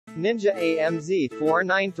Ninja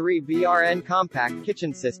AMZ493BRN Compact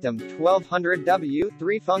Kitchen System 1200W,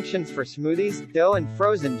 3 functions for smoothies, dough and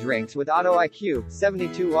frozen drinks with Auto IQ,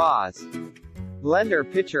 72 Oz. Blender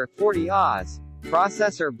pitcher, 40 Oz.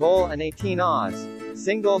 Processor bowl and 18 Oz.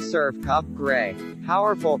 Single serve cup, gray.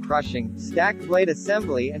 Powerful crushing, stacked blade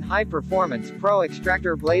assembly and high-performance Pro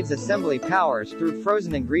Extractor Blades Assembly powers through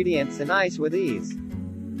frozen ingredients and ice with ease.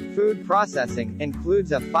 Food processing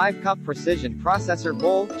includes a 5-cup precision processor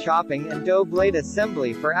bowl, chopping and dough blade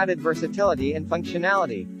assembly for added versatility and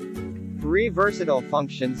functionality. 3 versatile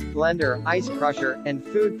functions, blender, ice crusher, and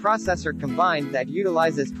food processor combined that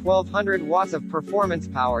utilizes 1200 watts of performance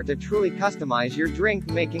power to truly customize your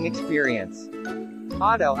drink-making experience.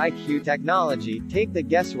 Auto IQ technology, take the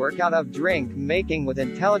guesswork out of drink making with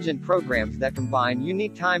intelligent programs that combine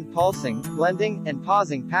unique time pulsing, blending, and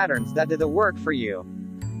pausing patterns that do the work for you.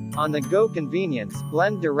 On-the-go convenience,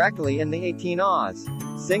 blend directly in the 18 Oz.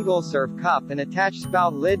 Single-serve cup and attached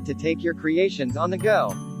spout lid to take your creations on the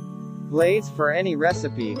go. Blades for any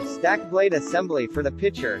recipe, stacked blade assembly for the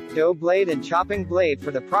pitcher, dough blade and chopping blade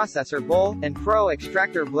for the processor bowl, and Pro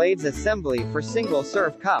Extractor Blades Assembly for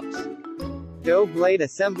single-serve cups. Dough blade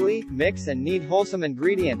assembly, mix and knead wholesome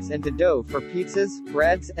ingredients into dough for pizzas,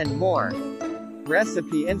 breads, and more.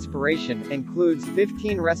 Recipe inspiration includes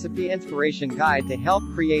 15 recipe inspiration guide to help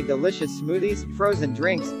create delicious smoothies, frozen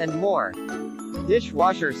drinks, and more.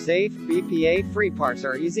 Dishwasher safe, BPA-free parts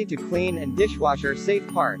are easy to clean and dishwasher safe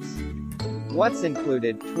parts. What's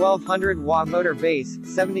included? 1200 watt motor base,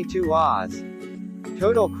 72 Oz.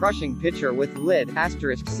 Total crushing pitcher with lid,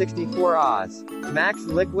 *64 Oz. Max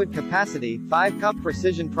liquid capacity, 5-cup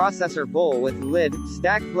precision processor bowl with lid,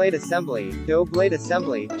 stacked blade assembly, dough blade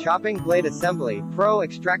assembly, chopping blade assembly, Pro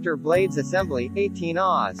Extractor Blades Assembly, 18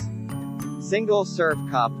 Oz. Single serve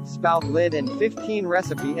cup, spout lid and 15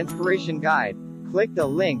 recipe inspiration guide. Click the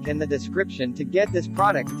link in the description to get this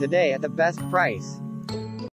product today at the best price.